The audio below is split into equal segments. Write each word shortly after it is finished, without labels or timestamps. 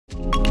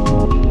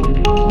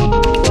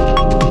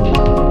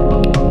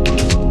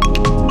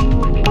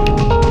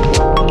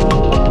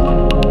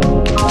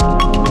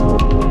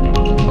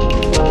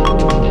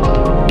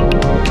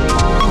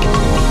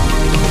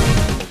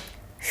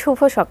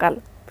সকাল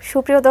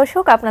সুপ্রিয়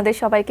দর্শক, আপনাদের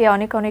সবাইকে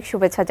অনেক অনেক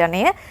শুভেচ্ছা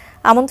জানিয়ে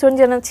আমন্ত্রণ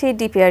জানাচ্ছি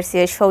ডিপিআরসি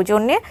এর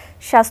সৌজন্যে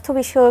স্বাস্থ্য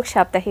বিষয়ক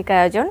সাপ্তাহিক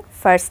আয়োজন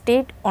ফার্স্ট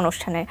এইড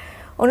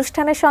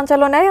অনুষ্ঠানের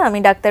সঞ্চালনায় আমি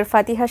ডাক্তার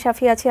ফাতিহা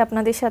শাফি আছি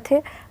আপনাদের সাথে,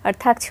 আর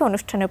থাকছি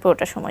অনুষ্ঠানের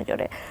পুরোটা সময়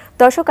জুড়ে।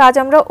 দর্শক, আজ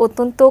আমরা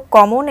অত্যন্ত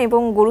কমন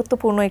এবং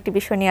গুরুত্বপূর্ণ একটি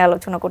বিষয় নিয়ে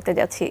আলোচনা করতে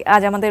যাচ্ছি।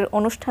 আজ আমাদের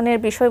অনুষ্ঠানের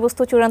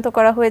বিষয়বস্তু চূড়ান্ত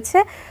করা হয়েছে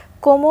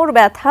কোমর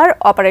ব্যথার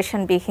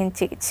অপারেশনবিহীন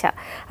চিকিৎসা।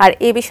 আর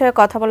এই বিষয়ে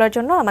কথা বলার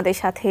জন্য আমাদের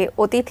সাথে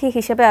অতিথি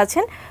হিসেবে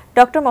আছেন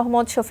ডক্টর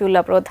মোহাম্মদ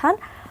শফিউল্লাহ প্রধান,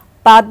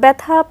 বাত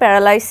ব্যথা,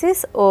 প্যারালাইসিস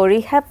ও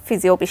রিহ্যাব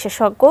ফিজিও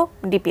বিশেষজ্ঞ,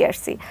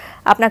 ডিপিআরসি।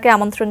 আপনাকে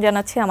আমন্ত্রণ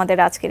জানাচ্ছি আমাদের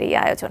আজকের এই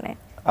আয়োজনে।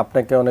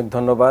 আপনাকে অনেক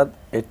ধন্যবাদ,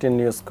 এটিএন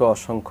নিউজকে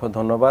অসংখ্য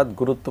ধন্যবাদ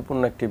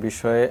গুরুত্বপূর্ণ একটি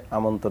বিষয়ে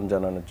আমন্ত্রণ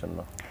জানানোর জন্য।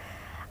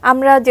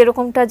 আমরা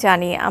যেরকমটা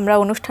জানি, আমরা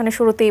অনুষ্ঠানের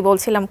শুরুতেই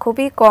বলছিলাম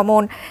খুবই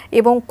কমন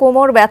এবং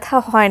কোমর ব্যথা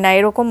হয় না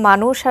এরকম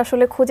মানুষ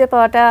আসলে খুঁজে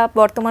পাওয়াটা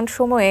বর্তমান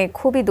সময়ে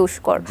খুবই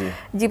দুষ্কর।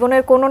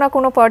 জীবনের কোনো না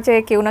কোনো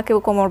পর্যায়ে কেউ না কেউ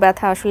কোমর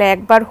ব্যথা আসলে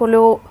একবার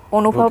হলেও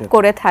অনুভব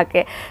করে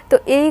থাকে। তো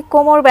এই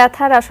কোমর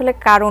ব্যথার আসলে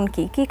কারণ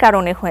কি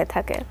কারণে হয়ে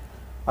থাকে?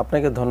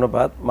 আপনাকে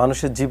ধন্যবাদ।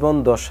 মানুষের জীবন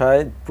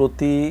দশায়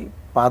প্রতি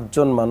 5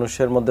 জন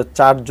মানুষের মধ্যে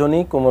 4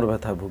 জনই কোমর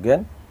ব্যথা ভুগেন,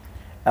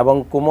 এবং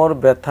কোমর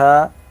ব্যথা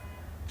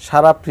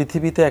সারা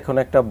পৃথিবীতে এখন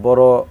একটা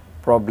বড়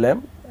প্রবলেম।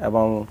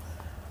 এবং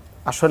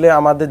আসলে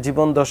আমাদের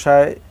জীবন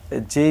দশায়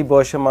যেই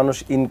বয়সে মানুষ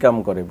ইনকাম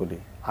করে বলি,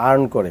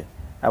 আর্ন করে,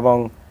 এবং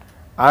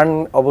আর্ন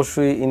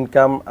অবশ্যই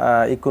ইনকাম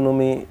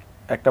ইকোনমি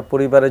একটা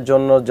পরিবারের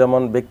জন্য,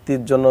 যেমন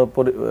ব্যক্তির জন্য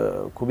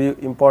খুবই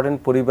ইম্পর্টেন্ট,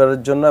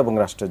 পরিবারের জন্য এবং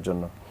রাষ্ট্রের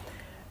জন্য।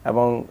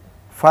 এবং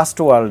ফার্স্ট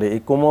ওয়ার্ল্ডে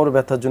এই কোমর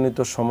ব্যথাজনিত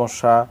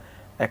সমস্যা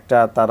একটা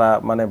তারা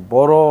মানে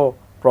বড়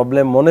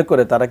প্রবলেম মনে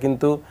করে, তারা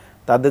কিন্তু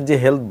তাদের যে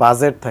হেলথ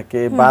বাজেট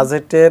থাকে,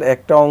 বাজেটের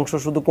একটা অংশ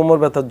শুধু কোমর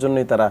ব্যথার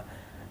জন্যই তারা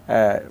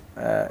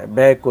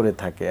ব্যয় করে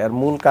থাকে। আর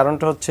মূল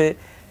কারণটা হচ্ছে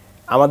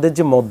আমাদের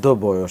যে মধ্য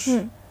বয়স,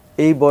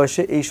 এই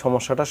বয়সে এই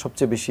সমস্যাটা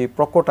সবচেয়ে বেশি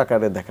প্রকট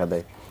আকারে দেখা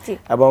দেয়।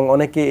 এবং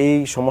অনেকে এই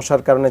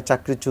সমস্যার কারণে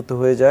চাকরিচ্যুত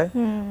হয়ে যায়,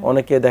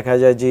 অনেকে দেখা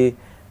যায় যে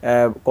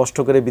কষ্ট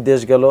করে বিদেশ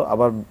গেল,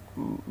 আবার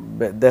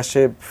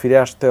দেশে ফিরে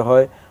আসতে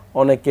হয়,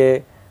 অনেকে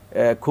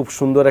খুব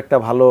সুন্দর একটা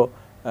ভালো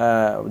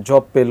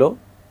জব পেল,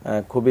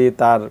 খুবই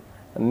তার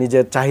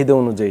নিজের চাহিদা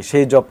অনুযায়ী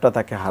সেই জবটা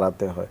তাকে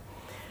হারাতে হয়।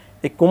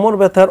 এই কোমর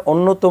ব্যথার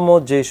অন্যতম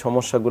যে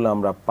সমস্যাগুলো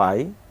আমরা পাই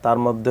তার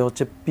মধ্যে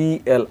হচ্ছে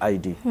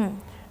পিএলআইডি,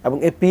 এবং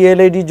এই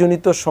পিএলআইডি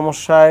জনিত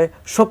সমস্যায়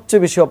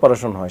সবচেয়ে বেশি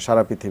অপারেশন হয়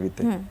সারা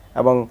পৃথিবীতে,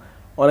 এবং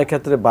অনেক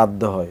ক্ষেত্রে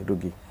বাধ্য হয়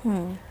রোগী।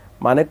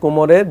 মানে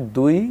কোমরের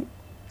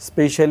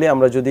স্পেশালি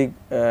আমরা যদি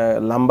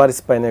লাম্বার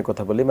স্পাইনের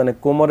কথা বলি, মানে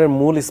কোমরের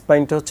মূল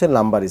স্পাইনটা হচ্ছে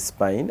লাম্বার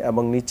স্পাইন,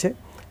 এবং নিচে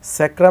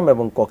স্যাক্রাম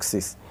এবং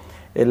কক্সিস।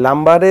 এই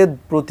লাম্বারের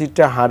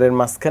প্রতিটা হাড়ের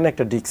মাঝখানে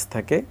একটা ডিস্ক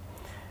থাকে,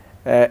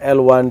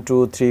 L1, 2,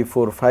 3,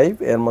 4, 5,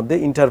 এর মধ্যে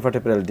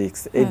ইন্টারভার্টেব্রাল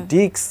ডিস্ক। এই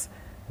ডিস্ক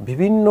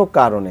বিভিন্ন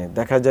কারণে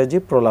দেখা যায় যে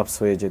প্রলাপস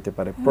হয়ে যেতে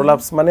পারে।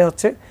 প্রলাপস মানে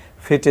হচ্ছে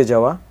ফেটে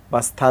যাওয়া বা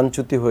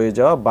স্থানচ্যুতি হয়ে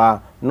যাওয়া বা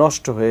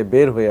নষ্ট হয়ে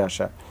বের হয়ে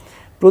আসা।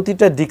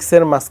 প্রতিটা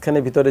ডিস্কের মাঝখানে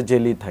ভিতরে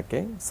জেলি থাকে,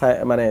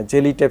 মানে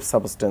জেলি টাইপ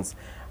সাবস্টেন্স,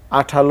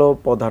 আঠালো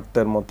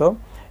পদার্থের মতো,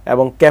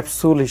 এবং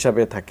ক্যাপসুল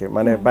হিসাবে থাকে,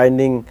 মানে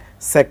বাইন্ডিং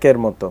স্যাকের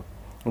মতো,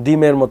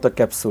 ডিমের মতো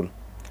ক্যাপসুল।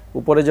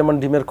 উপরে যেমন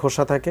ডিমের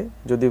খোসা থাকে,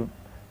 যদি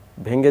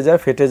ভেঙে যায়,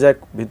 ফেটে যায়,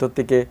 ভিতর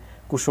থেকে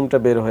কুসুমটা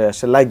বের হয়ে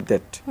আসে, লাইক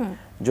দ্যাট।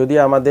 যদি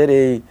আমাদের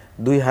এই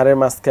 2 হাড়ের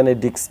মাঝখানে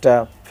ডিস্কটা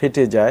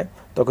ফেটে যায়,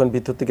 তখন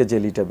ভিতর থেকে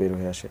জেলিটা বের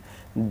হয়ে আসে।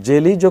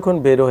 জেলি যখন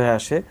বের হয়ে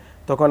আসে,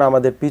 তখন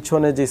আমাদের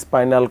পিছনে যে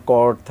স্পাইনাল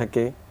কর্ড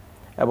থাকে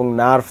এবং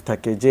নার্ভ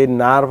থাকে, যে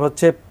নার্ভ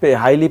হচ্ছে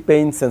হাইলি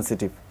পেইন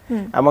সেন্সিটিভ,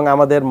 এবং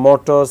আমাদের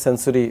মোটর,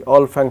 সেন্সরি,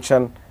 অল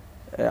ফাংশন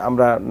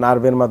আমরা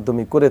নার্ভের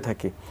মাধ্যমে করে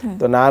থাকি।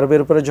 তো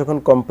নার্ভের উপরে যখন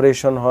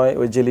কম্প্রেশন হয়,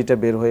 ওই জেলিটা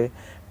বের হয়ে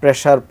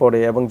প্রেশার পড়ে,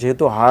 এবং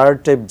যেহেতু হার্ড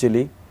টাইপ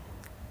জেলি,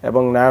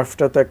 এবং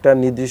নার্ভটা তো একটা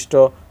নির্দিষ্ট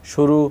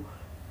সরু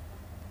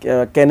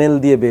ক্যানেল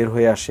দিয়ে বের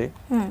হয়ে আসে,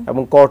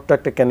 এবং কর্ডটা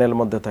একটা ক্যানেল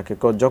মধ্যে থাকে।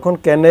 যখন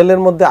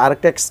ক্যানেলের মধ্যে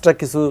আরেকটা এক্সট্রা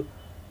কিছু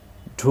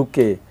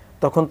ঢুকে,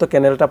 তখন তো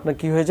ক্যানেলটা আপনার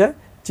কি হয়ে যায়,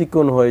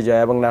 চিকন হয়ে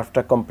যায়, এবং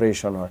নার্ভটা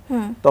কম্প্রেশন হয়,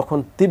 তখন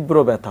তীব্র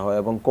ব্যথা হয়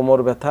এবং কোমর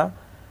ব্যথা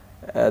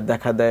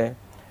দেখা দেয়।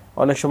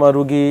 অনেক সময়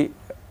রুগী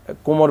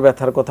কোমর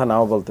ব্যথার কথা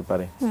নাও বলতে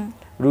পারে।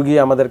 রুগী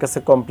আমাদের কাছে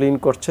কমপ্লেইন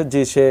করছে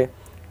যে সে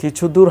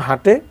কিছু দূর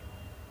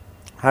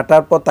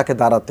হাঁটার পর তাকে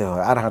দাঁড়াতে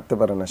হয়, আর হাঁটতে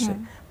পারে না, সে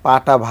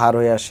পাটা ভার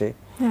হয়ে আসে,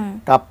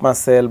 কাপ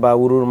মাসেল বা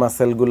উরুর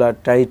মাসেলগুলা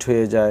টাইট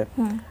হয়ে যায়,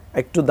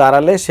 একটু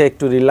দাঁড়ালে সে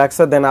একটু রিল্যাক্স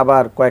হয়, দেন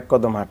আবার কয়েক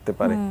কদম হাঁটতে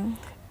পারে।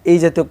 এই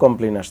জাতীয়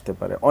কমপ্লেইন আসতে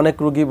পারে। অনেক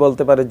রুগী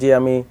বলতে পারে যে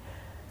আমি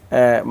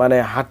মানে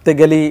হাঁটতে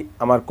গেলেই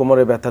আমার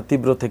কোমরে ব্যথা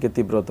তীব্র থেকে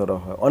তীব্রতর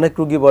হয়। অনেক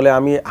রুগী বলে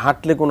আমি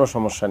হাঁটলে কোনো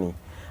সমস্যা নেই,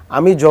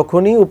 আমি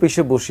যখনই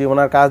অফিসে বসি,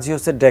 ওনার কাজই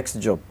হচ্ছে ডেস্ক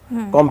জব,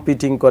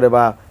 কম্পিটিং করে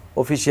বা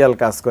অফিসিয়াল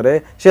কাজ করে,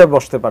 সে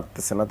বসতে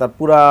পারতেছে না, তার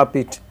পুরা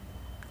পিঠ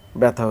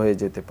ব্যথা হয়ে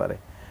যেতে পারে।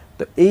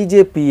 তো এই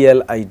যে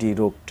পিএলআইডি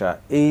রোগটা,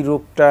 এই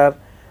রোগটার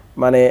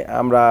মানে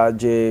আমরা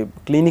যে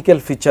ক্লিনিক্যাল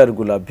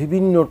ফিচারগুলা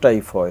বিভিন্ন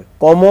টাইপ হয়।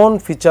 কমন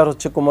ফিচার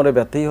হচ্ছে কোমরে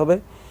ব্যথাই হবে,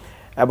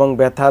 এবং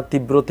ব্যথা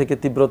তীব্র থেকে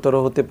তীব্রতর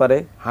হতে পারে,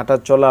 হাঁটা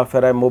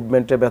চলাফেরায়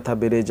মুভমেন্টে ব্যথা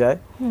বেড়ে যায়,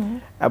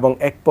 এবং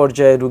এক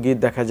পর্যায়ে রোগীর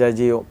দেখা যায়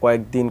যে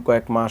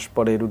কয়েক মাস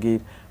পরে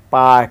রোগীর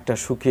পা একটা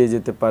শুকিয়ে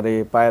যেতে পারে,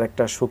 পায়ের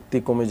একটা শক্তি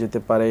কমে যেতে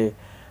পারে,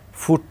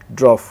 ফুট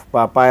ড্রপ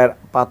বা পায়ের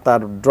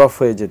পাতার ড্রপ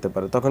হয়ে যেতে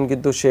পারে, তখন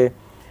কিন্তু সে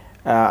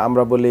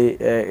আমরা বলি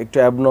একটু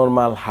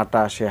অ্যাবনর্মাল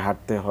হাঁটা, সে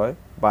হাঁটতে হয়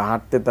বা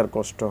হাঁটতে তার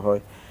কষ্ট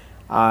হয়।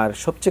 আর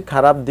সবচেয়ে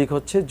খারাপ দিক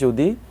হচ্ছে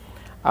যদি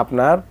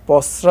আপনার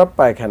প্রস্রাব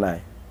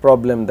পায়খানায়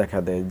প্রবলেম দেখা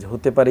দেয়,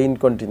 হতে পারে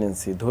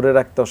ইনকন্টিনেন্সি, ধরে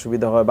রাখতে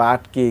অসুবিধা হয় বা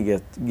আটকে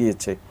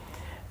গিয়েছে,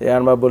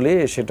 আমরা বলি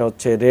সেটা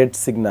হচ্ছে রেড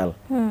সিগন্যাল।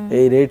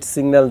 এই রেড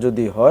সিগন্যাল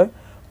যদি হয়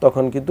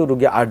তখন কিন্তু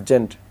রোগী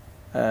আর্জেন্ট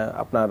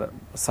আপনার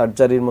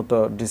সার্জারির মতো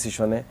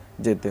ডিসিশনে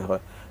যেতে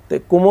হয়। তো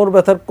কোমর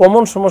ব্যথার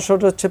কমন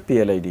সমস্যাটা হচ্ছে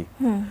পিএলআইডি,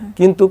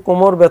 কিন্তু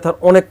কোমর ব্যথার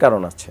অনেক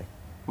কারণ আছে,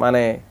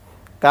 মানে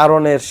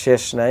কারণের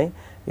শেষ নাই।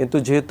 কিন্তু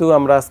যেহেতু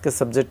আমরা আজকে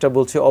সাবজেক্টটা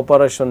বলছি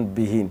অপারেশন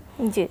বিহীন,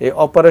 এই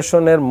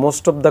অপারেশনের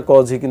মোস্ট অফ দ্য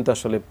কজই কিন্তু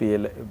আসলে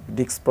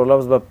ডিস্ক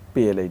প্রলাপস বা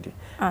পিএলআইডি।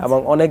 এবং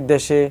অনেক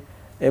দেশে,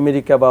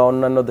 আমেরিকা বা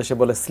অন্যান্য দেশে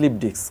বলে স্লিপ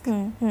ডিস্ক,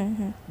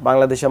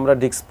 বাংলাদেশে আমরা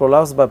ডিস্ক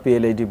প্রলাপস বা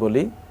পিএলআইডি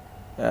বলি,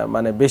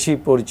 মানে বেশি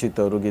পরিচিত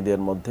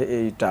রোগীদের মধ্যে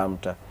এই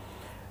টার্মটা।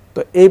 তো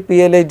এই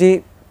পিএলআইডি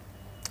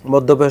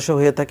মধ্যবয়সে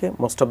হয়ে থাকে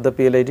মোস্ট অফ দ্য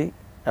পিএলআইডি,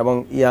 এবং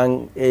ইয়াং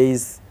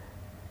এজ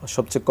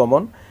সবচেয়ে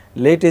কমন।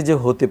 লেট এজে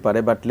হতে পারে,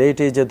 বাট লেট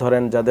এজে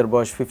ধরেন যাদের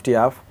বয়স 50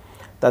 আপ,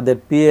 তাদের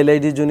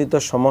পিএলআইডি জনিত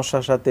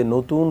সমস্যার সাথে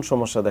নতুন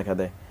সমস্যা দেখা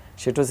দেয়,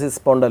 সেটা হচ্ছে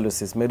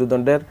স্পন্ডালোসিস,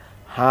 মেরুদণ্ডের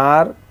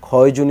হাড়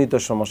ক্ষয়জনিত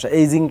সমস্যা,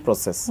 এইজিং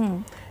প্রসেস।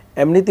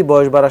 এমনিতে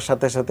বয়স বাড়ার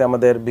সাথে সাথে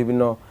আমাদের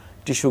বিভিন্ন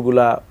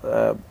টিস্যুগুলা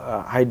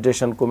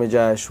হাইড্রেশন কমে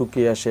যায়,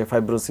 শুকিয়ে আসে,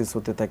 ফাইব্রোসিস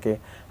হতে থাকে,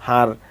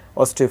 হাড়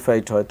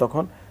অস্টিওফাইট হয়,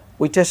 তখন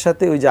ওইটার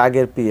সাথে ওই যে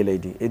আগের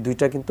পিএলআইডি, এই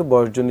দুইটা কিন্তু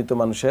বয়সজনিত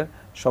মানুষের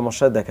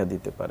সমস্যা দেখা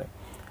দিতে পারে।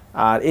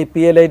 আর এই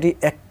পিএলআইডি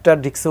একটা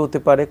ডিস্কে হতে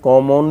পারে,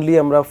 কমনলি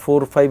আমরা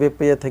 4-5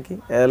 পেয়ে থাকি,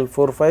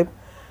 L4-5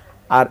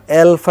 আর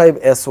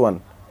L5S1,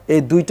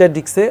 এই দুইটা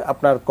ডিস্কে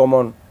আপনার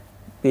কমন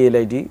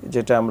পিএলআইডি,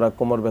 যেটা আমরা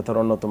কোমর ব্যথার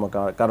অন্যতম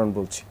কারণ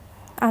বলছি।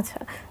 আচ্ছা,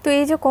 তো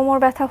এই যে কোমর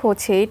ব্যথা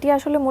হচ্ছে, এটি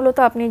আসলে মূলত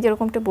আপনি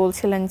যেরকমটা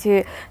বলছিলেন যে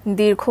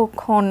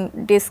দীর্ঘক্ষণ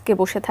ডেস্কে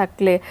বসে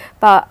থাকলে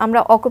বা আমরা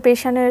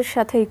অকুপেশনের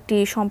সাথে একটি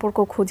সম্পর্ক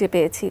খুঁজে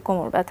পেয়েছি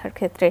কোমর ব্যথার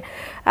ক্ষেত্রে,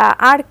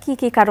 আর কি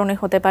কি কারণে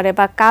হতে পারে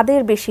বা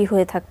কাদের বেশি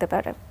হয়ে থাকতে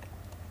পারে?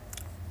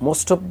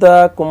 মোস্ট অফ দ্য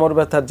কোমর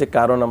ব্যথার যে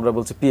কারণ আমরা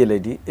বলছি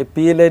পিএলআইডি, এই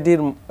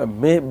পিএলআইডির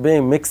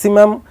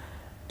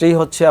ম্যাক্সিমামটাই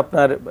হচ্ছে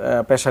আপনার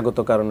পেশাগত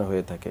কারণে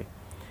হয়ে থাকে।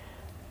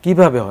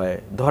 কিভাবে হয়?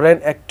 ধরেন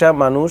একটা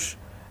মানুষ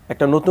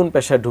একটা নতুন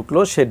পেশায় ঢুকলো,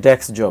 সে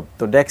ডেস্ক জব,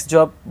 তো ডেস্ক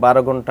জব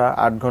 12 ঘন্টা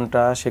 8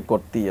 ঘন্টা সে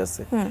করতেই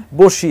আছে,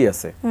 বসেই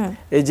আছে।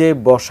 এই যে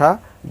বসা,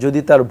 যদি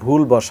তার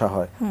ভুল বসা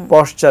হয়,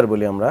 পশ্চার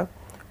বলি আমরা,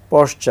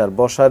 পশ্চার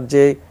বসার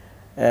যে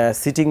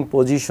সিটিং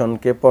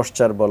পজিশনকে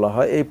পশ্চার বলা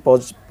হয়, এই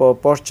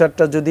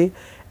পশ্চারটা যদি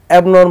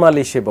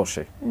অ্যাবনর্মালি সে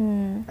বসে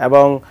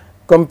এবং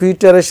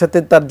কম্পিউটারের সাথে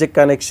তার যে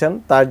কানেকশন,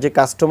 তার যে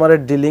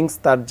কাস্টমারের ডিলিংস,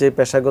 তার যে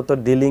পেশাগত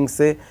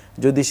ডিলিংসে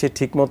যদি সে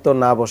ঠিকমতো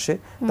না বসে,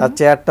 তার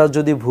চেয়ারটাও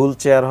যদি ভুল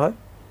চেয়ার হয়,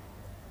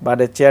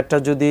 মানে চেয়ারটা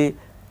যদি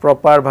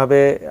প্রপারভাবে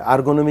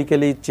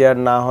আর্গোনমিক্যালি চেয়ার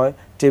না হয়,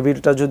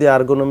 টেবিলটা যদি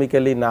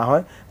আর্গোনমিক্যালি না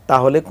হয়,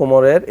 তাহলে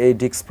কোমরের এই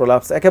ডিস্ক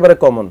প্রলাপস একেবারে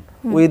কমন,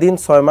 উইদিন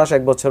 6 মাস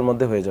 1 বছরের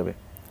মধ্যে হয়ে যাবে।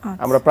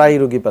 আমরা প্রায়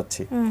রোগী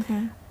পাচ্ছি।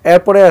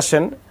 এরপরে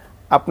আসেন,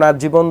 আপনার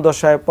জীবন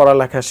দশায়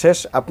পড়ালেখা শেষ,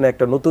 আপনি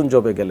একটা নতুন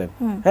জবে গেলেন,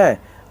 হ্যাঁ,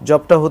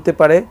 জবটা হতে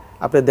পারে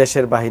আপনি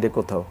দেশের বাইরে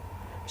কোথাও,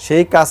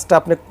 সেই কাজটা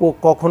আপনি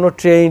কখনো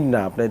ট্রেইন না,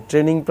 আপনি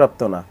ট্রেনিং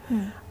প্রাপ্ত না।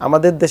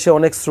 আমাদের দেশে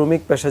অনেক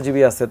শ্রমিক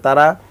পেশাজীবী আছে,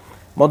 তারা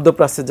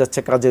মধ্যপ্রাচ্যে যাচ্ছে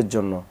কাজের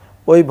জন্য।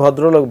 ওই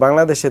ভদ্রলোক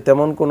বাংলাদেশে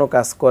তেমন কোনো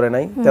কাজ করে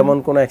নাই, তেমন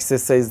কোনো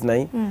এক্সারসাইজ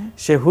নাই,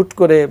 সে হুট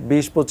করে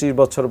 20-25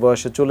 বছর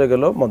বয়সে চলে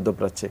গেল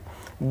মধ্যপ্রাচ্যে,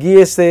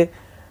 গিয়ে সে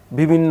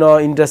বিভিন্ন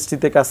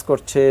ইন্ডাস্ট্রিতে কাজ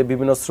করছে,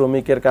 বিভিন্ন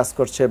শ্রমিকের কাজ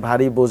করছে,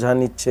 ভারী বোঝা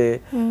নিচ্ছে,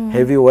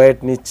 হেভি ওয়েট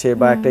নিচ্ছে,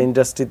 বা একটা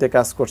ইন্ডাস্ট্রিতে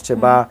কাজ করছে,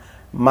 বা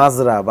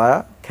মাজরা বা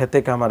খেতে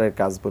কামারের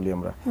কাজ বলি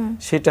আমরা,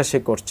 সেটা সে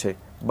করছে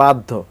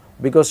বাধ্য,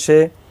 বিকজ সে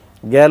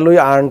গেলই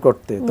আর্ন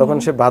করতে, তখন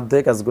সে বাধ্য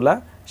হয়ে কাজগুলা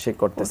সে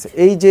করতেছে।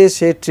 এই যে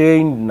সে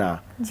ট্রেইনড না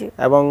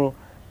এবং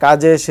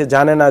কাজে সে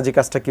জানে না যে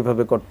কাজটা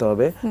কিভাবে করতে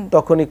হবে,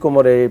 তখনই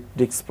কোমরে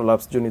ডিস্ক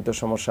প্রলাপস জনিত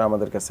সমস্যা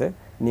আমাদের কাছে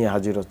নিয়ে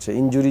হাজির হচ্ছে,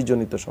 ইনজুরি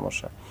জনিত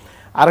সমস্যা।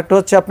 আরেকটা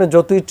হচ্ছে, আপনি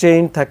যতই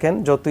ট্রেইন থাকেন,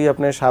 যতই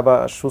আপনি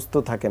সুস্থ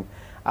থাকেন,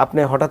 আপনি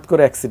হঠাৎ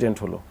করে অ্যাক্সিডেন্ট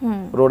হলো,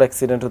 রোড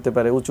অ্যাক্সিডেন্ট হতে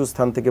পারে, উঁচু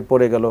স্থান থেকে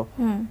পড়ে গেল,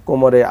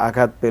 কোমরে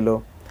আঘাত পেল,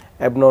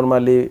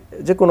 অ্যাবনর্মালি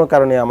যে কোনো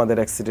কারণে আমাদের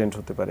অ্যাক্সিডেন্ট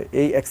হতে পারে।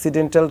 এই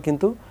অ্যাক্সিডেন্টাল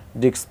কিন্তু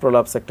ডিস্ক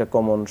প্রলাপস একটা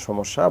কমন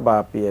সমস্যা বা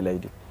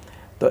পিএলআইডি।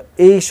 তো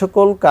এই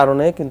সকল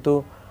কারণে কিন্তু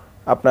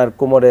আপনার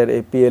কোমরের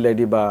এই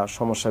পিএলআইডি বা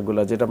সমস্যাগুলো,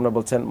 যেটা আপনারা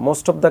বলছেন,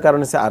 মোস্ট অফ দ্য কারণ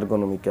হচ্ছে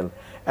আর্গোনমিক্যাল।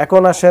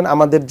 এখন আসেন,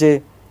 আমাদের যে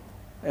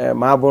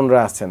মা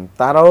বোনরা আছেন,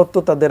 তারাও তো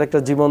তাদের একটা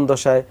জীবন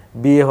দশায়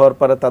বিয়ে হওয়ার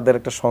পরে তাদের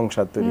একটা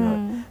সংসার তৈরি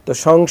হয়, তো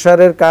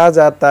সংসারের কাজ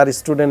আর তার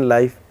স্টুডেন্ট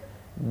লাইফ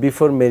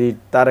বিফোর ম্যারিড,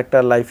 তার একটা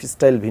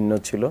লাইফস্টাইল ভিন্ন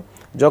ছিল।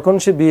 যখন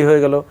সে বিয়ে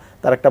হয়ে গেল,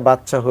 তার একটা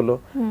বাচ্চা হলো,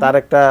 তার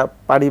একটা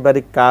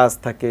পারিবারিক কাজ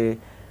থাকে,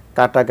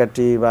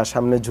 কাটাকাটি বা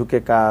সামনে ঝুঁকে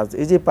কাজ,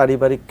 এই যে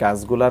পারিবারিক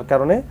কাজগুলোর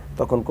কারণে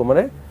তখন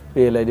কোমরে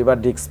পিএলআইডি বা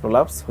ডিস্ক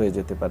প্রলাপস হয়ে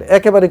যেতে পারে,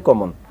 একেবারে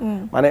কমন।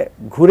 মানে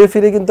ঘুরে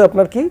ফিরে কিন্তু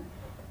আপনার কি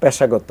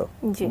পেশাগত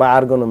বা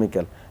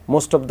ergonomical,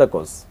 most of the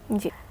cause.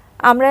 জি,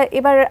 আমরা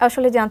এবার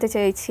আসলে জানতে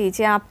চাইছি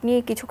যে আপনি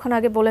কিছুক্ষণ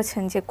আগে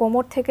বলেছেন যে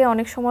কোমর থেকে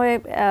অনেক সময়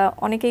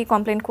অনেকেই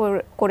কমপ্লেইন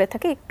করে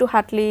থাকে একটু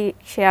হাঁটলি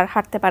সে আর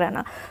হাঁটতে পারে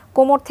না,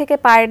 কোমর থেকে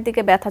পায়ের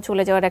দিকে ব্যথা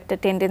চলে যাওয়ার একটা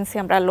টেন্ডেন্সি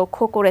আমরা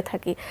লক্ষ্য করে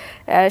থাকি,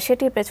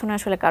 সেটির পেছনে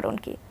আসলে কারণ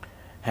কি?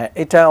 হ্যাঁ,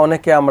 এটা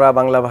অনেকে আমরা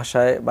বাংলা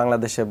ভাষায়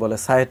বাংলাদেশে বলে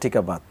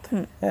সায়াটিকা বাত।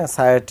 হ্যাঁ,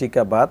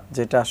 সায়াটিকা বাত,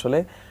 যেটা আসলে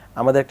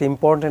আমাদের একটা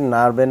ইম্পর্টেন্ট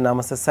নার্ভের নাম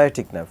আছে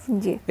সায়াটিক নার্ভ।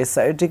 এই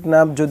সায়াটিক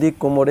নার্ভ যদি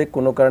কোমরে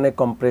কোনো কারণে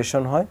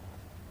কম্প্রেশন হয়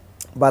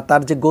বা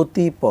তার যে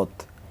গতিপথ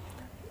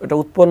এটা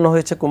উৎপন্ন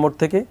হয়েছে কোমর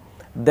থেকে,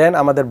 দেন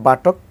আমাদের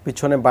বাটক,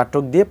 পিছনে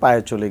বাটক দিয়ে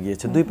পায়ে চলে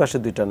গিয়েছে, দুই পাশে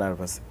দুইটা নার্ভ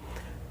আছে।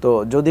 তো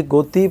যদি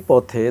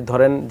গতিপথে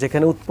ধরেন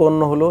যেখানে উৎপন্ন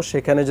হলো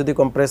সেখানে যদি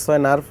কম্প্রেস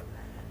হয় নার্ভ,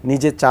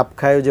 নিজে চাপ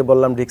খায়, যে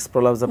বললাম ডিস্ক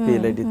প্রলাপস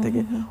পিএলআইডি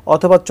থেকে,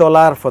 অথবা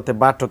চলার পথে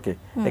বাটকে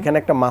এখানে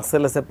একটা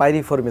মাসেল আছে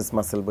পাইরিফর্মিস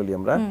মাসেল বলি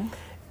আমরা,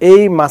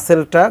 এই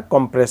মাসেলটা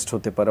কম্প্রেসড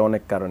হতে পারে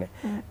অনেক কারণে।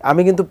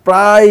 আমি কিন্তু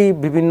প্রায়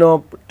বিভিন্ন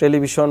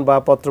টেলিভিশন বা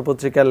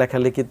পত্রপত্রিকার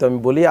লেখালেখিতে আমি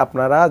বলি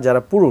আপনারা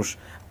যারা পুরুষ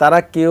তারা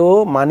কেউ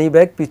মানি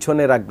ব্যাগ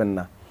পিছনে রাখবেন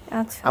না।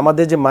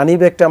 আমাদের যে মানি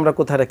ব্যাগটা আমরা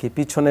কোথায় রাখি?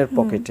 পিছনের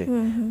পকেটে।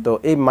 তো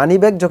এই মানি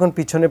ব্যাগ যখন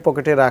পিছনের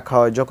পকেটে রাখা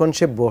হয়, যখন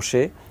সে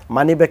বসে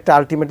মানি ব্যাগটা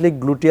আলটিমেটলি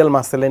গ্লুটিয়াল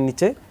মাসেলের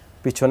নিচে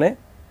পিছনে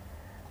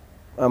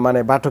মানে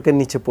বাটকের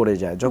নিচে পড়ে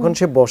যায়। যখন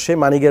সে বসে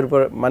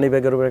মানি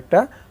ব্যাগের উপর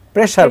একটা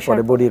প্রেসার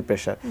পড়ে, বডির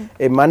প্রেসার,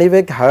 এই মানি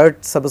ব্যাগ হার্ড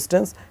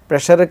সাবস্টেন্স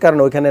প্রেসারের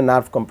কারণে ওইখানে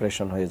নার্ভ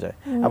কম্প্রেশন হয়ে যায়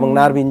এবং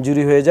নার্ভ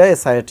ইনজুরি হয়ে যায়,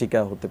 সায়াটিকা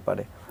হতে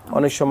পারে,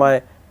 অনেক সময়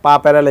পা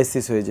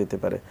প্যারালাইসিস হয়ে যেতে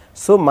পারে।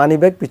 সো মানি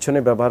ব্যাগ পিছনে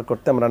ব্যবহার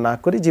করতে আমরা না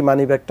করি, যে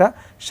মানি ব্যাগটা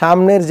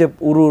সামনের যে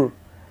উরুর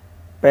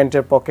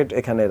প্যান্টের পকেট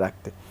এখানে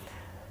রাখতে।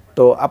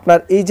 তো আপনার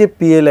এই যে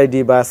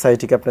পিএলআইডি বা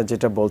সায়াটিকা আপনার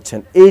যেটা বলছেন,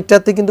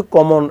 এইটাতে কিন্তু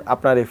কমন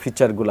আপনার এই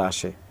ফিচারগুলো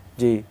আসে।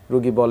 যে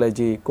রোগী বলে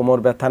যে কোমর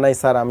ব্যথা নাই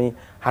স্যার, আমি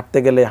হাঁটতে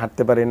গেলে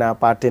হাঁটতে পারি না,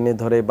 পা টেনে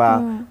ধরে, বা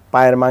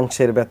পায়ের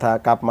মাংসের ব্যথা,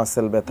 কাপ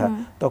মাসেল ব্যথা।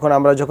 তখন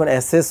আমরা যখন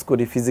অ্যাসেস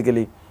করি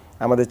ফিজিক্যালি,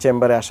 আমাদের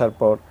চেম্বারে আসার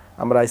পর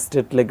আমরা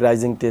স্ট্রেট লেগ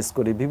রাইজিং টেস্ট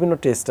করি, বিভিন্ন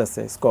টেস্ট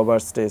আছে,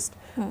 স্কোভার্স টেস্ট,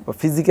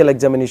 ফিজিক্যাল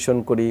এক্সামিনেশন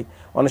করি।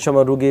 অনেক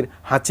সময় রোগীর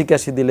হাঁচি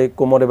কাশি দিলে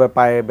কোমরে বা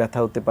পায়ে ব্যথা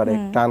হতে পারে,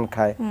 টান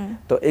খায়।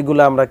 তো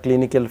এগুলো আমরা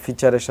ক্লিনিক্যাল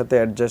ফিচারের সাথে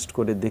অ্যাডজাস্ট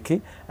করে দেখি,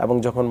 এবং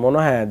যখন মনে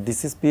হয় দিস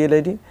ইজ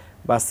পিএলআইডি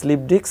বা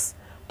স্লিপ ডিস্ক,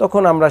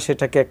 তখন আমরা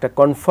সেটাকে একটা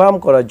কনফার্ম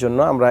করার জন্য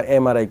আমরা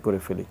এমআরআই করে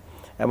ফেলি।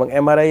 এবং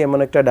এমআরআই এমন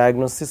একটা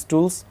ডায়াগনোসিস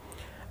টুলস,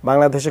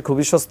 বাংলাদেশে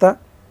খুবই সস্তা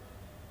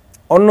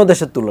অন্য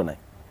দেশের তুলনায়,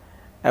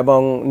 এবং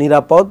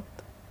নিরাপদ,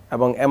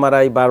 এবং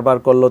এমআরআই বারবার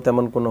করলেও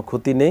তেমন কোনো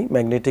ক্ষতি নেই।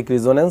 ম্যাগনেটিক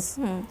রিজোনেন্স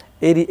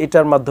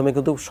এটার মাধ্যমে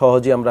কিন্তু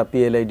সহজেই আমরা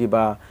পিএলআইডি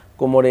বা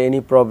কোমরে এনি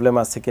প্রবলেম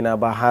আছে কিনা,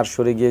 বা হাড়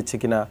সরে গিয়েছে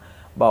কিনা,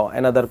 বা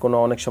এনাদার কোনো,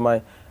 অনেক সময়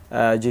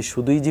যে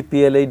শুধুই যে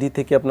পিএলআইডি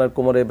থেকে আপনার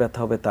কোমরে ব্যথা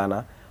হবে তা না,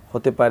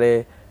 হতে পারে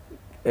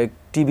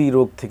টিবি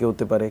রোগ থেকে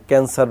হতে পারে,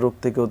 ক্যান্সার রোগ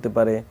থেকে হতে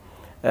পারে,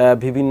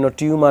 বিভিন্ন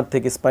টিউমার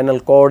থেকে, স্পাইনাল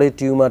কর্ডে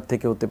টিউমার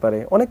থেকে হতে পারে,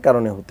 অনেক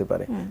কারণে হতে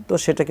পারে। তো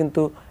সেটা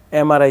কিন্তু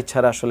এমআরআই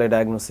ছাড়া আসলে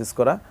ডায়াগনোসিস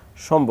করা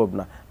সম্ভব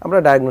না। আমরা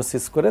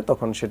ডায়াগনোসিস করে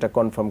তখন সেটা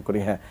কনফার্ম করি,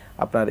 হ্যাঁ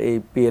আপনার এই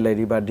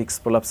পিএলআইডি বা ডিস্ক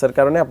প্রলাপসের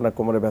কারণে আপনার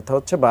কোমরে ব্যথা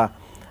হচ্ছে, বা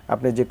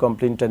আপনি যে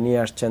কমপ্লেইনটা নিয়ে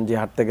আসছেন যে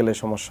হাঁটতে গেলে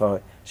সমস্যা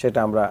হয়, সেটা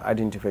আমরা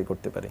আইডেন্টিফাই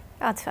করতে পারি।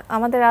 আচ্ছা,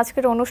 আমাদের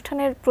আজকের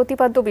অনুষ্ঠানের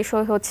প্রতিপাদ্য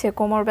বিষয় হচ্ছে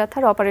কোমর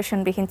ব্যথার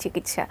অপারেশনবিহীন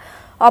চিকিৎসা।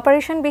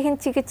 অপারেশনবিহীন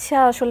চিকিৎসা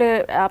আসলে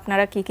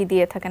আপনারা কি কি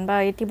দিয়ে থাকেন, বা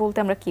এটি বলতে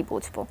আমরা কি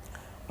বুঝবো?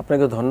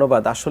 আপনাকে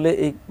ধন্যবাদ। আসলে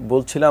এই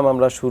বলছিলাম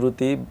আমরা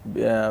শুরুতেই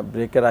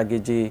ব্রেকের আগে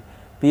যে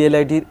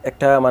পিএলআইডির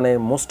একটা মানে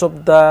মোস্ট অফ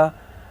দ্য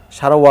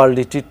সারা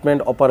ওয়ার্ল্ডে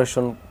ট্রিটমেন্ট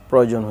অপারেশন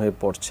প্রয়োজন হয়ে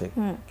পড়ছে,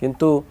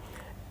 কিন্তু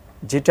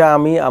যেটা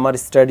আমি আমার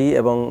স্টাডি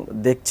এবং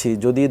দেখছি,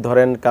 যদি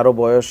ধরেন কারো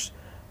বয়স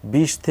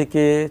 20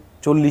 থেকে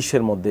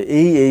 40-এর মধ্যে,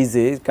 এই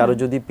এইজে কারো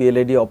যদি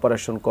পিএলআইডি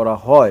অপারেশন করা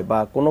হয় বা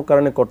কোনো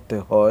কারণে করতে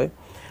হয়,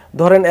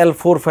 ধরেন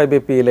L4-5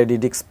 PLID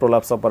disc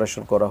prolapse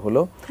operation করা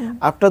হলো,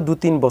 আফটার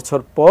 2-3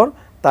 বছর পর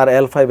তার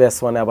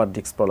L5-S1 আবার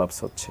ডিস্ক প্রলাপস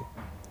হচ্ছে।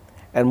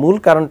 এর মূল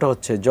কারণটা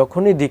হচ্ছে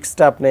যখনই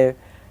ডিস্কটা আপনি,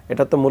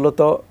 এটা তো মূলত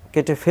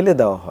কেটে ফেলে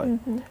দেওয়া হয়,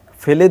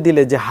 ফেলে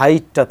দিলে যে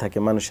হাইটটা থাকে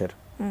মানুষের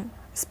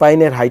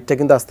স্পাইনের হাইটটা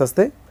কিন্তু আস্তে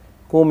আস্তে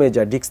কমে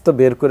যায়। ডিস্ক তো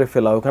বের করে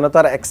ফেলা, ওখানে তো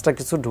আর এক্সট্রা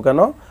কিছু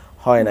ঢুকানো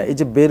হয় না। এই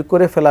যে বের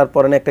করে ফেলার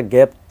পরে একটা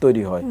গ্যাপ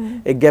তৈরি হয়,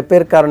 এই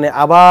গ্যাপের কারণে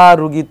আবার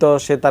রুগী তো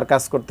সে তার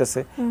কাজ করতেছে,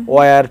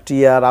 ওয়ার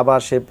টিয়ার, আবার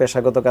সে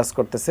পেশাগত কাজ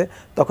করতেছে,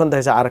 তখন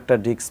দেখা যায় আরেকটা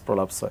ডিস্ক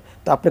প্রলাপস হয়।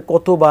 তো আপনি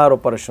কতবার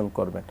অপারেশন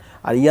করবেন?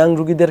 আর ইয়াং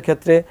রুগীদের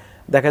ক্ষেত্রে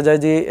দেখা যায়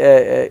যে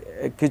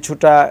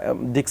কিছুটা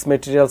ডিস্ক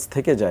মেটেরিয়ালস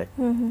থেকে যায়।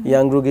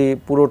 ইয়াং রুগী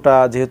পুরোটা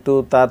যেহেতু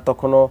তার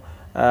তখনও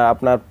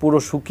আপনার পুরো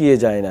শুকিয়ে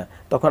যায় না,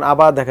 তখন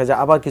আবার দেখা যায়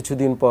আবার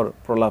কিছুদিন পর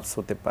প্রলাপস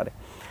হতে পারে।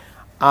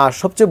 আর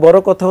সবচেয়ে বড়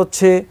কথা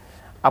হচ্ছে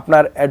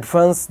আপনার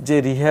অ্যাডভান্স যে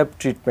রিহ্যাব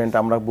ট্রিটমেন্ট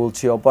আমরা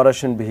বলছি,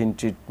 অপারেশনবিহীন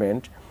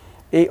ট্রিটমেন্ট,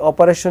 এই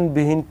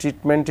অপারেশনবিহীন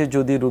ট্রিটমেন্টে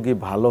যদি রোগী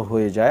ভালো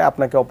হয়ে যায়,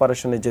 আপনাকে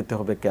অপারেশনে যেতে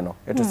হবে কেন?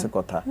 এটা হচ্ছে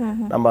কথা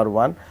নাম্বার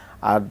 1।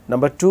 আর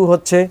নাম্বার 2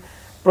 হচ্ছে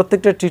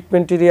প্রত্যেকটা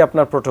ট্রিটমেন্টেরই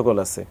আপনার প্রোটোকল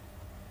আছে।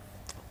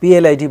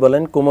 পিএলআইডি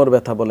বলেন, কোমর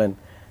ব্যথা বলেন,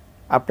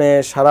 আপনি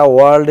সারা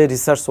ওয়ার্ল্ডে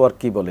রিসার্চ ওয়ার্ক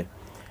কী বলে,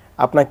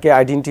 আপনাকে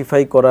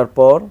আইডেন্টিফাই করার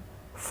পর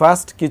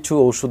ফার্স্ট কিছু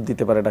ওষুধ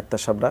দিতে পারে ডাক্তার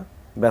সাহেবরা,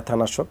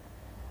 ব্যথানাশক,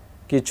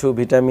 কিছু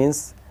ভিটামিনস,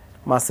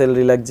 মাসেল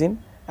রিল্যাক্সিন,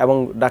 এবং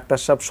ডাক্তার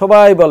সাহেব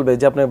সবাই বলবে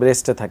যে আপনি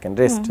রেস্টে থাকেন,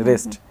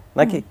 রেস্ট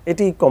নাকি,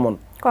 এটি কমন,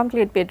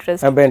 কমপ্লিট বেড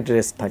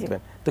রেস্ট থাকবেন।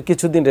 তো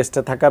কিছুদিন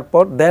রেস্টে থাকার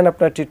পর দেন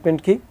আপনার ট্রিটমেন্ট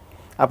কি,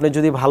 আপনি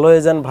যদি ভালো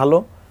হয়ে যান ভালো,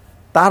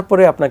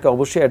 তারপরে আপনাকে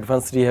অবশ্যই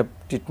অ্যাডভান্স রিহ্যাব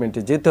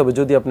ট্রিটমেন্টে যেতে হবে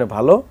যদি আপনি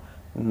ভালো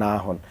না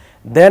হন।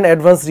 দেন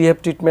অ্যাডভান্স রিহ্যাব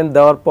ট্রিটমেন্ট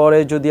দেওয়ার পরে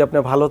যদি আপনি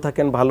ভালো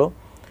থাকেন ভালো,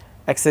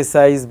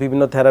 এক্সারসাইজ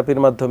বিভিন্ন থেরাপির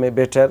মাধ্যমে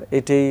বেটার,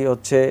 এটাই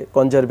হচ্ছে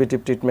কনজারভেটিভ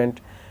ট্রিটমেন্ট।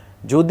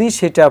 যদি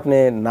সেটা আপনি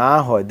না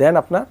হয় দেন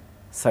আপনার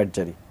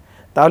সার্জারি।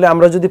 তাহলে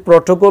আমরা যদি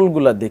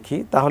প্রটোকলগুলো দেখি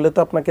তাহলে তো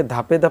আপনাকে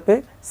ধাপে ধাপে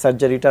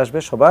সার্জারিটা আসবে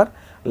সবার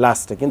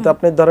লাস্টে। কিন্তু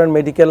আপনি ধরেন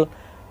মেডিকেল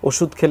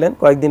ওষুধ খেলেন,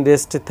 কয়েকদিন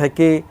রেস্টে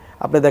থেকে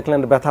আপনি দেখলেন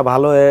ব্যথা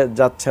ভালো হয়ে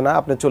যাচ্ছে না,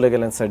 আপনি চলে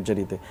গেলেন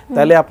সার্জারিতে,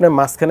 তাহলে আপনি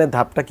মাঝখানে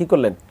ধাপটা কি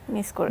করলেন,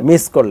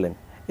 মিস করলেন।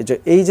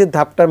 এই যে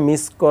ধাপটা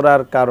মিস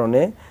করার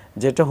কারণে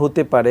যেটা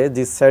হতে পারে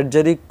যে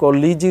সার্জারি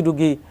করলেই যে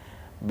রুগী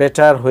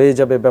বেটার হয়ে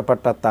যাবে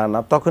ব্যাপারটা তা না,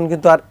 তখন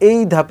কিন্তু আর এই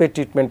ধাপে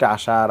ট্রিটমেন্টে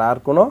আসার আর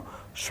কোনো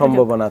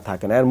সম্ভাবনা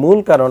থাকে না। এর মূল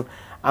কারণ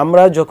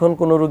আমরা যখন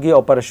কোনো রুগী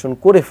অপারেশন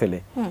করে ফেলে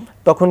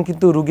তখন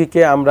কিন্তু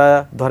রুগীকে আমরা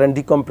ধরেন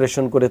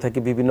ডিকম্প্রেশন করে থাকি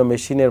বিভিন্ন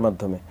মেশিনের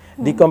মাধ্যমে।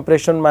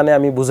 ডিকম্প্রেশন মানে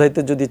আমি বুঝাইতে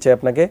যদি চাই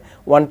আপনাকে,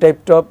 ওয়ান টাইপ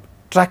অফ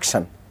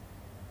ট্রাকশন,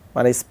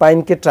 মানে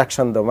স্পাইনকে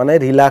ট্রাকশন দাও মানে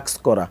রিল্যাক্স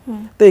করা।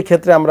 তো এই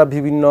ক্ষেত্রে আমরা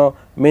বিভিন্ন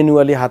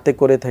ম্যানুয়ালি হাতে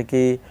করে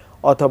থাকি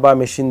অথবা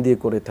মেশিন দিয়ে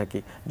করে থাকি।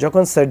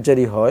 যখন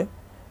সার্জারি হয়,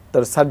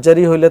 তার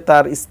সার্জারি হলে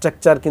তার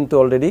স্ট্রাকচার কিন্তু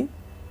অলরেডি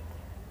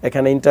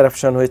এখানে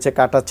ইন্টারাপশন হয়েছে,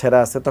 কাটা ছেঁড়া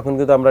আছে, তখন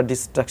কিন্তু আমরা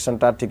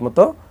ডিস্ট্রাকশনটা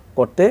ঠিকমতো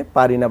করতে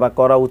পারি না বা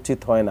করা উচিত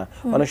হয় না।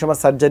 অনেক সময়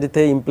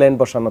সার্জারিতে ইমপ্ল্যান্ট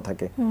বসানো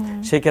থাকে,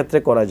 সেই ক্ষেত্রে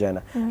করা যায়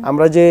না।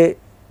 আমরা যে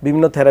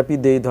বিভিন্ন থেরাপি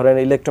দেই, ধরেন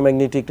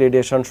electromagnetic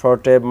radiation,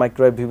 short wave,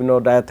 microwave, বিভিন্ন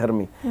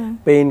ডায়াথার্মি,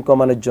 পেইন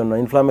কমানোর জন্য,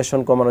 ইনফ্লামেশন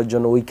কমানোর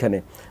জন্য, ওইখানে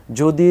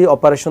যদি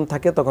অপারেশন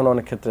থাকে তখন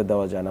অনেক ক্ষেত্রে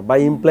দেওয়া যায় না। বা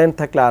ইমপ্ল্যান্ট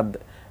থাকলে আর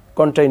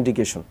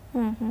কন্ট্রাইন্ডিকেশন,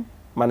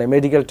 মানে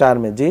মেডিকেল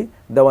টার্মে যে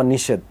দেওয়া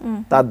নিষেধ,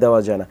 তার দেওয়া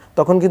যায় না,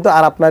 তখন কিন্তু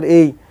আর আপনার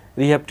এই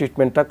রিহ্যাব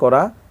ট্রিটমেন্টটা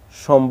করা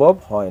সম্ভব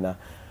হয় না।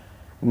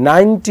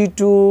 90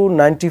 to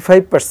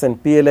 95%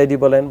 পিএলআইডি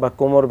বলেন বা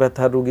কোমর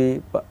ব্যথা রোগী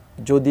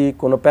যদি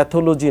কোনো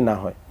প্যাথোলজি না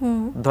হয়,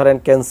 ধরেন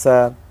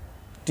ক্যান্সার,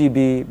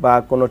 টিবি বা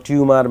কোনো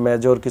টিউমার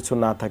মেজর কিছু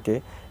না থাকে,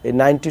 এই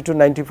 90 to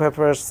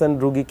 95%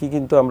 রোগীকে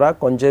কিন্তু আমরা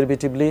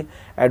কনজারভেটিভলি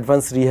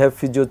অ্যাডভান্স রিহ্যাব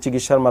ফিজিও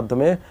চিকিৎসার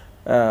মাধ্যমে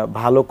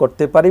ভালো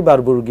করতে পারি বা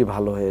রোগী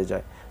ভালো হয়ে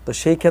যায়। তো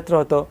সেই ক্ষেত্রে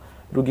হয়তো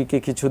রোগীকে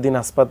কিছুদিন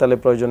হাসপাতালে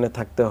প্রয়োজনে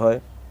থাকতে হয়,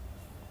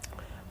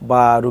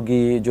 বা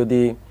রোগী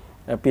যদি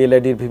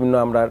পিএলআইডির বিভিন্ন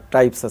আমরা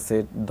টাইপস আছে,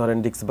 ধরেন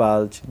ডিক্স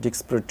বাল্জ, ডিক্স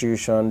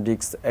প্রোটিউশন,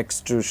 ডিক্স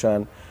এক্সট্রুশন,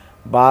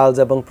 বাল্জ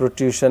এবং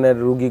প্রোটিউশনের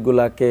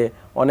রোগীগুলাকে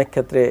অনেক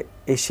ক্ষেত্রে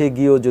এসে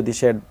গিয়েও যদি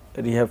সে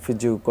রিহ্যাব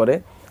ফিজিও করে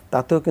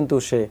তাতেও কিন্তু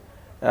সে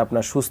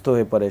আপনার সুস্থ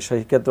হয়ে পড়ে,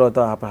 সেই ক্ষেত্রে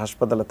হয়তো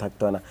হাসপাতালে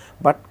থাকতে হয় না।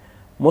 বাট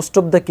মোস্ট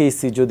অফ দ্য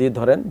কেসই যদি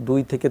ধরেন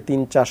 2 থেকে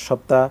 3-4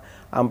 সপ্তাহ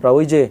আমরা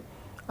ওই যে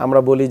আমরা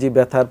বলি যে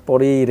ব্যথার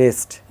পরেই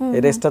রেস্ট,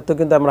 এই রেস্টটা তো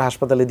কিন্তু আমরা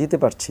হাসপাতালে দিতে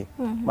পারছি,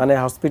 মানে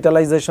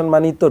হসপিটালাইজেশন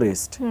মানেই তো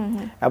রেস্ট,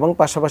 এবং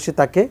পাশাপাশি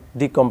তাকে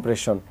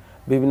ডিকম্প্রেশন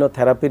বিভিন্ন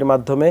থেরাপির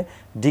মাধ্যমে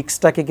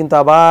ডিস্কটাকে কিন্তু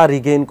আবার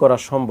রিগেইন করা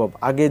সম্ভব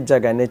আগের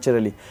জায়গায়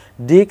ন্যাচারালি।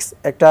 ডিস্ক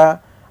একটা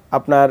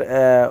আপনার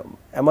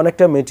এমন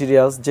একটা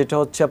মেটেরিয়ালস যেটা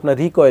হচ্ছে আপনার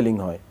রিকয়েলিং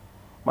হয়,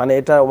 মানে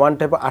এটা ওয়ান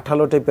টাইপ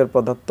আঠালো টাইপের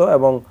পদার্থ,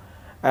 এবং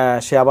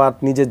সে আবার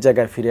নিজের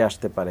জায়গায় ফিরে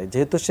আসতে পারে।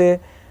 যেহেতু সে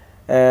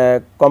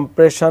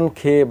কম্প্রেশন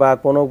খেয়ে বা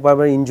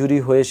কোনোভাবে ইনজুরি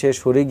হয়ে সে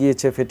সরে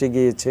গিয়েছে, ফেটে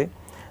গিয়েছে,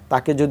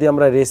 তাকে যদি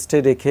আমরা রেস্টে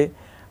রেখে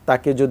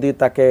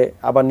তাকে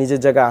আবার নিজের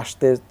জায়গায়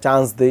আসতে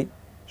চান্স দেই,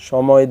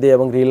 সময় দেই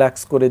এবং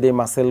রিল্যাক্স করে দেই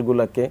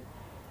মাসেলগুলোকে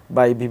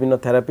বা এই বিভিন্ন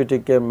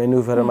থেরাপিউটিক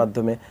ম্যানুভারের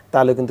মাধ্যমে,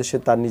 তাহলে কিন্তু সে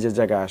তার নিজের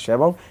জায়গায় আসে।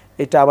 এবং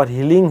এটা আবার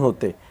হিলিং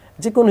হতে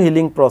যে কোনো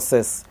healing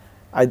process,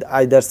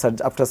 either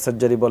after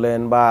surgery বলেন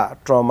বা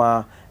ট্রমা,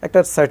 একটা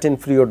সার্টেন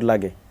পিরিয়ড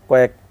লাগে,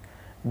 কয়েক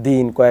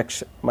দিন,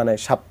 মানে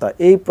সপ্তাহ,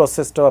 এই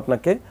প্রসেসটাও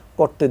আপনাকে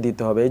করতে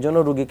দিতে হবে। এই জন্য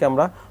রুগীকে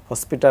আমরা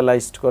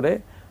হসপিটালাইজড করে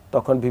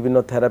তখন বিভিন্ন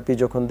থেরাপি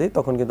যখন দিই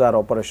তখন কিন্তু আর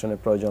অপারেশনের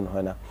প্রয়োজন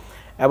হয় না।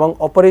 এবং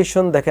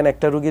অপারেশন দেখেন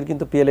একটা রুগীর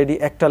কিন্তু পিএলআইডি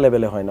একটা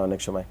লেভেলে হয় না, অনেক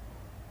সময়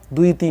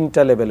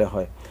 2-3টা লেভেলে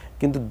হয়,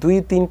 কিন্তু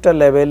 2-3টা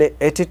লেভেলে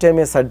এট এ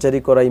টাইমে সার্জারি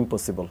করা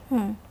ইম্পসিবল,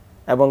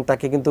 এবং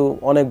তাকে কিন্তু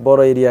অনেক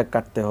বড় এরিয়া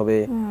কাটতে হবে,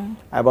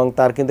 এবং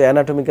তার কিন্তু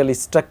অ্যানাটমিক্যাল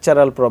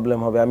স্ট্রাকচারাল প্রবলেম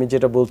হবে। আমি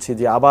যেটা বলছি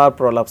যে আবার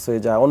প্রলাপস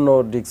হয়ে যায় অন্য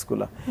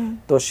ডিস্কগুলো,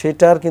 তো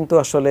সেটার কিন্তু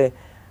আসলে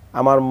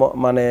আমার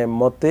মানে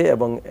মতে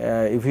এবং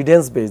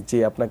এভিডেন্স বেস যে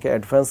আপনাকে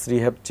অ্যাডভান্স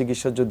রিহ্যাব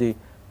চিকিৎসা যদি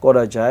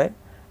করা যায়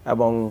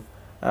এবং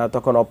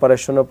তখন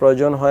অপারেশনের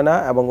প্রয়োজন হয় না।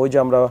 এবং ওই যে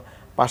আমরা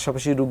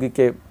পাশাপাশি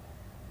রুগীকে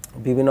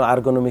বিভিন্ন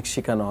আর্গোনমিক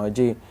শেখানো হয়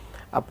যে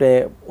আপনি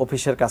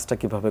অফিসের কাজটা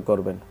কিভাবে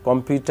করবেন,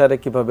 কম্পিউটারে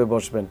কিভাবে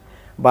বসবেন,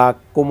 বা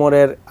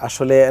কোমরের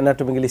আসলে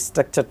অ্যানাটমিক্যাল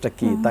স্ট্রাকচারটা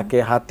কি, তাকে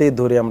হাতে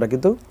ধরে আমরা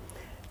কিন্তু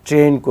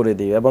ট্রেন করে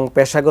দিই, এবং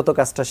পেশাগত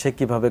কাজটা সে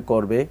কীভাবে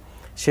করবে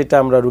সেটা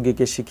আমরা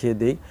রুগীকে শিখিয়ে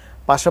দিই।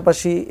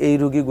 পাশাপাশি এই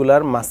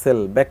রুগীগুলার মাসেল,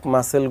 ব্যাক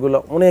মাসেলগুলো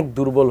অনেক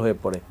দুর্বল হয়ে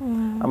পড়ে।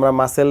 আমরা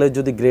মাসেলে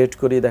যদি গ্রেড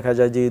করি দেখা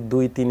যায় যে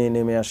 2-3-এ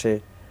নেমে আসে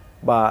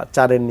বা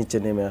 4-এর নিচে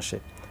নেমে আসে,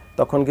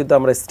 তখন কিন্তু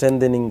আমরা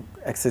স্ট্রেনথেনিং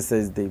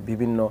এক্সারসাইজ দিই,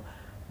 বিভিন্ন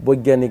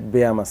বৈজ্ঞানিক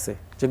ব্যায়াম আছে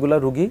যেগুলো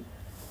রুগী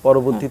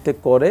পরবর্তীতে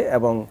করে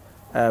এবং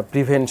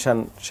প্রিভেনশন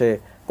সে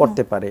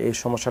করতে পারে, এই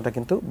সমস্যাটা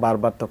কিন্তু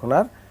বারবার তখন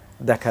আর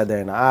দেখা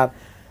দেয় না। আর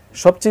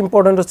সবচেয়ে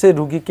ইম্পর্টেন্ট হচ্ছে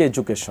রুগীকে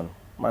এডুকেশন,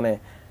 মানে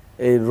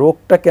এই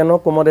রোগটা কেন,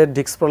 কোমরের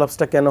ডিস্ক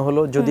প্রলাপসটা কেন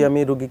হলো, যদি আমি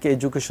রুগীকে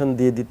এডুকেশন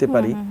দিয়ে দিতে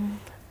পারি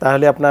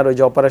তাহলে আপনার ওই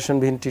যে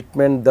অপারেশনবিহীন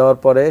ট্রিটমেন্ট দেওয়ার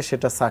পরে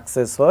সেটা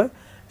সাকসেস হয়,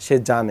 সে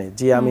জানে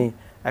যে আমি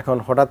এখন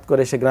হঠাৎ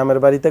করে সে গ্রামের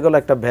বাড়িতে গেলে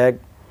একটা ব্যাগ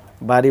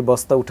বাড়ি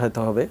বস্তা উঠাইতে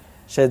হবে,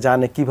 সে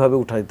জানে কিভাবে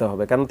উঠাইতে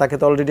হবে, কারণ তাকে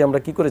তো অলরেডি আমরা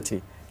কি করেছি,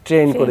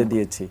 ট্রেন করে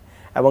দিয়েছি,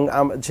 এবং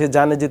সে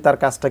জানে যে তার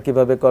কাজটা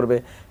কিভাবে করবে,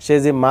 সে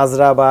যে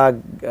মাজরা বা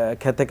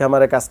খেতে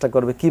খামারে কাজটা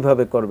করবে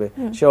কিভাবে করবে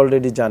সে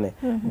অলরেডি জানে,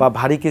 বা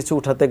ভারী কিছু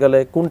উঠাতে গেলে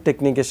কোন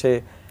টেকনিকে সে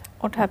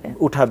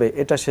উঠাবে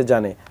এটা সে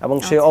জানে এবং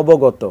সে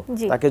অবগত,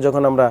 তাকে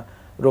যখন আমরা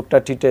রোগটা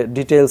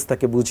ডিটেইলস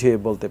তাকে বুঝিয়ে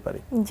বলতে পারি।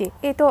 জি,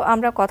 এই তো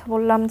আমরা কথা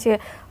বললাম যে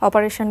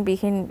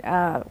অপারেশনবিহীন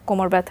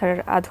কোমর ব্যথার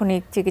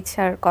আধুনিক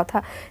চিকিৎসার কথা,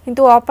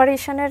 কিন্তু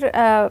অপারেশনের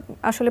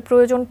আসলে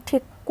প্রয়োজন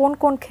ঠিক কোন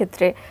কোন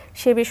ক্ষেত্রে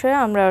সে বিষয়ে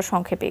আমরা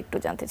সংক্ষেপে একটু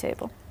জানতে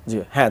চাইবো। জি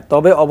হ্যাঁ,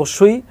 তবে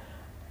অবশ্যই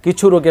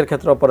কিছু রোগের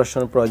ক্ষেত্রে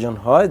অপারেশনের প্রয়োজন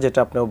হয়, যেটা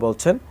আপনিও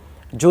বলছেন,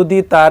 যদি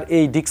তার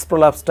এই ডিস্ক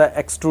প্রলাপসটা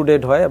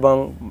এক্সট্রুডেড হয় এবং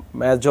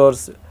মেজর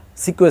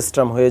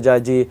সিকোয়েস্ট্রাম হয়ে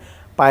যায়, যে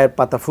পায়ের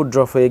পাতা ফুট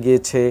ড্রপ হয়ে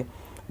গিয়েছে,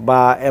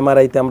 বা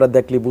এমআরআইতে আমরা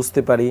দেখলে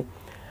বুঝতে পারি,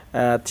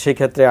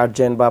 সেক্ষেত্রে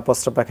আর্জেন্ট বা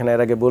প্রস্রাব পায়খানা,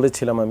 এর আগে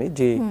বলেছিলাম আমি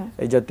যে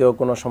এই জাতীয়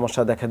কোনো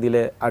সমস্যা দেখা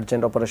দিলে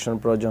আর্জেন্ট অপারেশন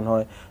প্রয়োজন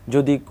হয়।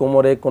 যদি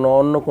কোমরে কোনো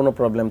অন্য কোনো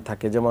প্রবলেম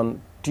থাকে, যেমন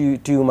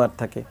টিউমার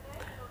থাকে,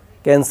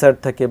 ক্যান্সার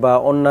থাকে, বা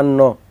অন্যান্য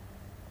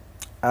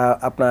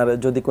আপনার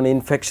যদি কোনো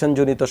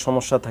ইনফেকশনজনিত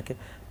সমস্যা থাকে,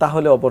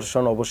 তাহলে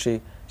অপারেশন অবশ্যই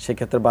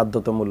সেক্ষেত্রে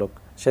বাধ্যতামূলক।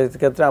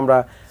 সেক্ষেত্রে আমরা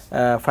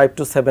 5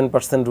 to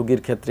 7%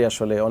 রোগীর ক্ষেত্রে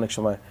আসলে অনেক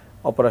সময়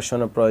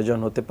অপারেশনের প্রয়োজন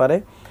হতে পারে।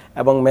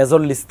 এবং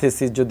মেজর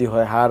লিস্থেসিস যদি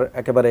হয়, হাড়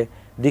একেবারে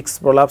ডিস্ক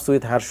প্রলাপস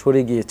উইথ হাড়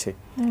সরে গিয়েছে,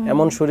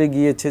 এমন সরে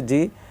গিয়েছে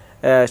যে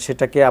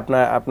সেটাকে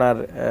আপনার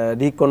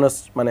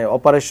মানে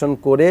অপারেশন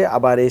করে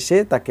আবার এসে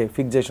তাকে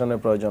ফিক্সেশনের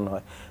প্রয়োজন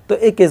হয়। তো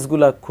এই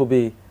কেসগুলো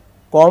খুবই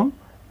কম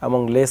এবং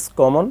less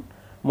common.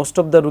 Most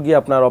of the রুগী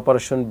আপনার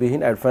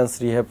অপারেশনবিহীন অ্যাডভান্স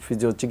রিহ্যাব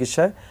ফিজিও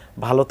চিকিৎসায়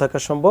ভালো থাকা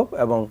সম্ভব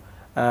এবং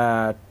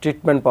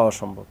ট্রিটমেন্ট পাওয়া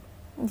সম্ভব।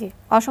 জি,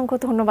 অসংখ্য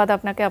ধন্যবাদ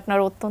আপনাকে আপনার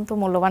অত্যন্ত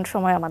মূল্যবান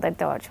সময় আমাদের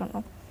দেওয়ার জন্য।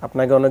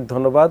 আপনাকে অনেক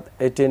ধন্যবাদ।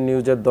 ATN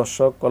নিউজের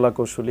দর্শক,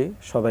 কলাকৌশলী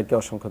সবাইকে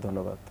অসংখ্য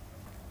ধন্যবাদ।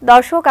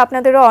 দর্শক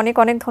আপনাদেরও অনেক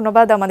অনেক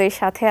ধন্যবাদ আমাদের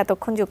সাথে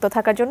এতক্ষণ যুক্ত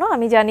থাকার জন্য।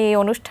 আমি জানি এই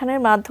অনুষ্ঠানের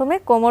মাধ্যমে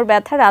কোমর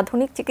ব্যথার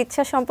আধুনিক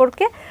চিকিৎসা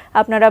সম্পর্কে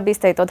আপনারা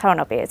বিস্তারিত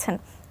ধারণা পেয়েছেন।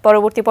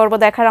 পরবর্তী পর্ব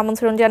দেখার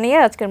আমন্ত্রণ জানিয়ে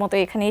আজকের মতো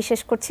এখানেই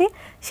শেষ করছি।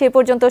 সেই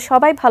পর্যন্ত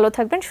সবাই ভালো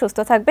থাকবেন, সুস্থ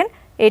থাকবেন,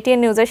 ATN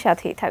নিউজের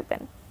সাথেই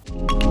থাকবেন।